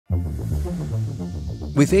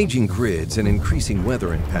With aging grids and increasing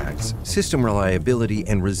weather impacts, system reliability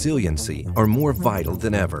and resiliency are more vital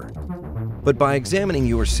than ever. But by examining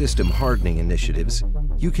your system hardening initiatives,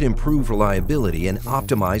 you can improve reliability and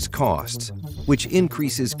optimize costs, which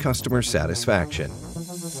increases customer satisfaction.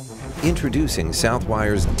 Introducing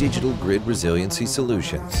Southwire's Digital Grid Resiliency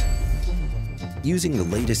Solutions. Using the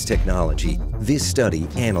latest technology, this study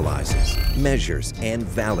analyzes, measures, and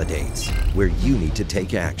validates where you need to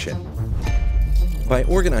take action. By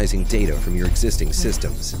organizing data from your existing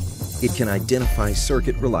systems, it can identify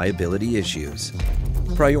circuit reliability issues,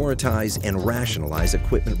 prioritize and rationalize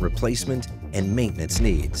equipment replacement and maintenance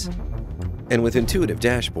needs. And with intuitive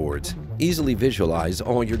dashboards, easily visualize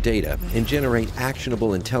all your data and generate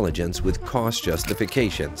actionable intelligence with cost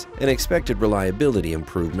justifications and expected reliability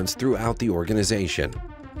improvements throughout the organization.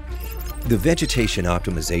 The Vegetation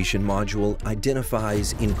Optimization module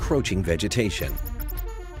identifies encroaching vegetation,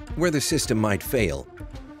 where the system might fail,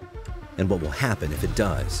 and what will happen if it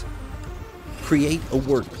does. Create a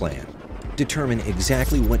work plan. Determine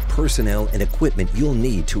exactly what personnel and equipment you'll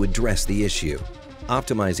need to address the issue,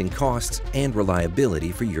 optimizing costs and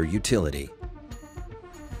reliability for your utility.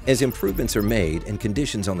 As improvements are made and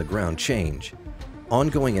conditions on the ground change,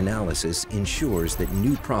 ongoing analysis ensures that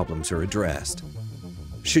new problems are addressed.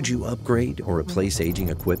 Should you upgrade or replace aging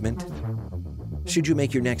equipment? Should you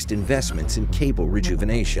make your next investments in cable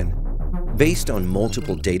rejuvenation? Based on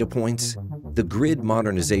multiple data points, the Grid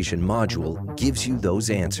Modernization module gives you those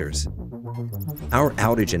answers. Our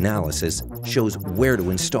outage analysis shows where to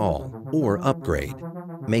install or upgrade,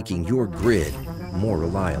 making your grid more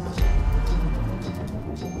reliable.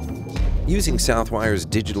 Using Southwire's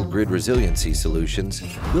Digital Grid Resiliency Solutions,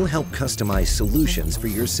 we'll help customize solutions for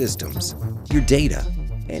your systems, your data,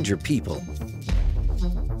 and your people.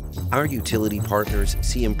 Our utility partners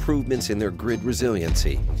see improvements in their grid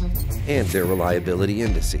resiliency and their reliability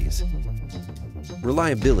indices.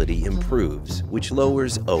 Reliability improves, which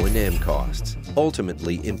lowers O&M costs,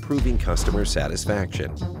 ultimately improving customer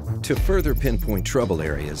satisfaction. To further pinpoint trouble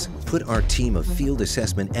areas, put our team of field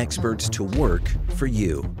assessment experts to work for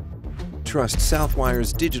you. Trust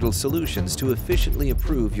Southwire's digital solutions to efficiently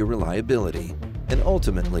improve your reliability and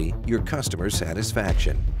ultimately your customer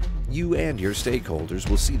satisfaction. You and your stakeholders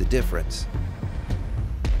will see the difference.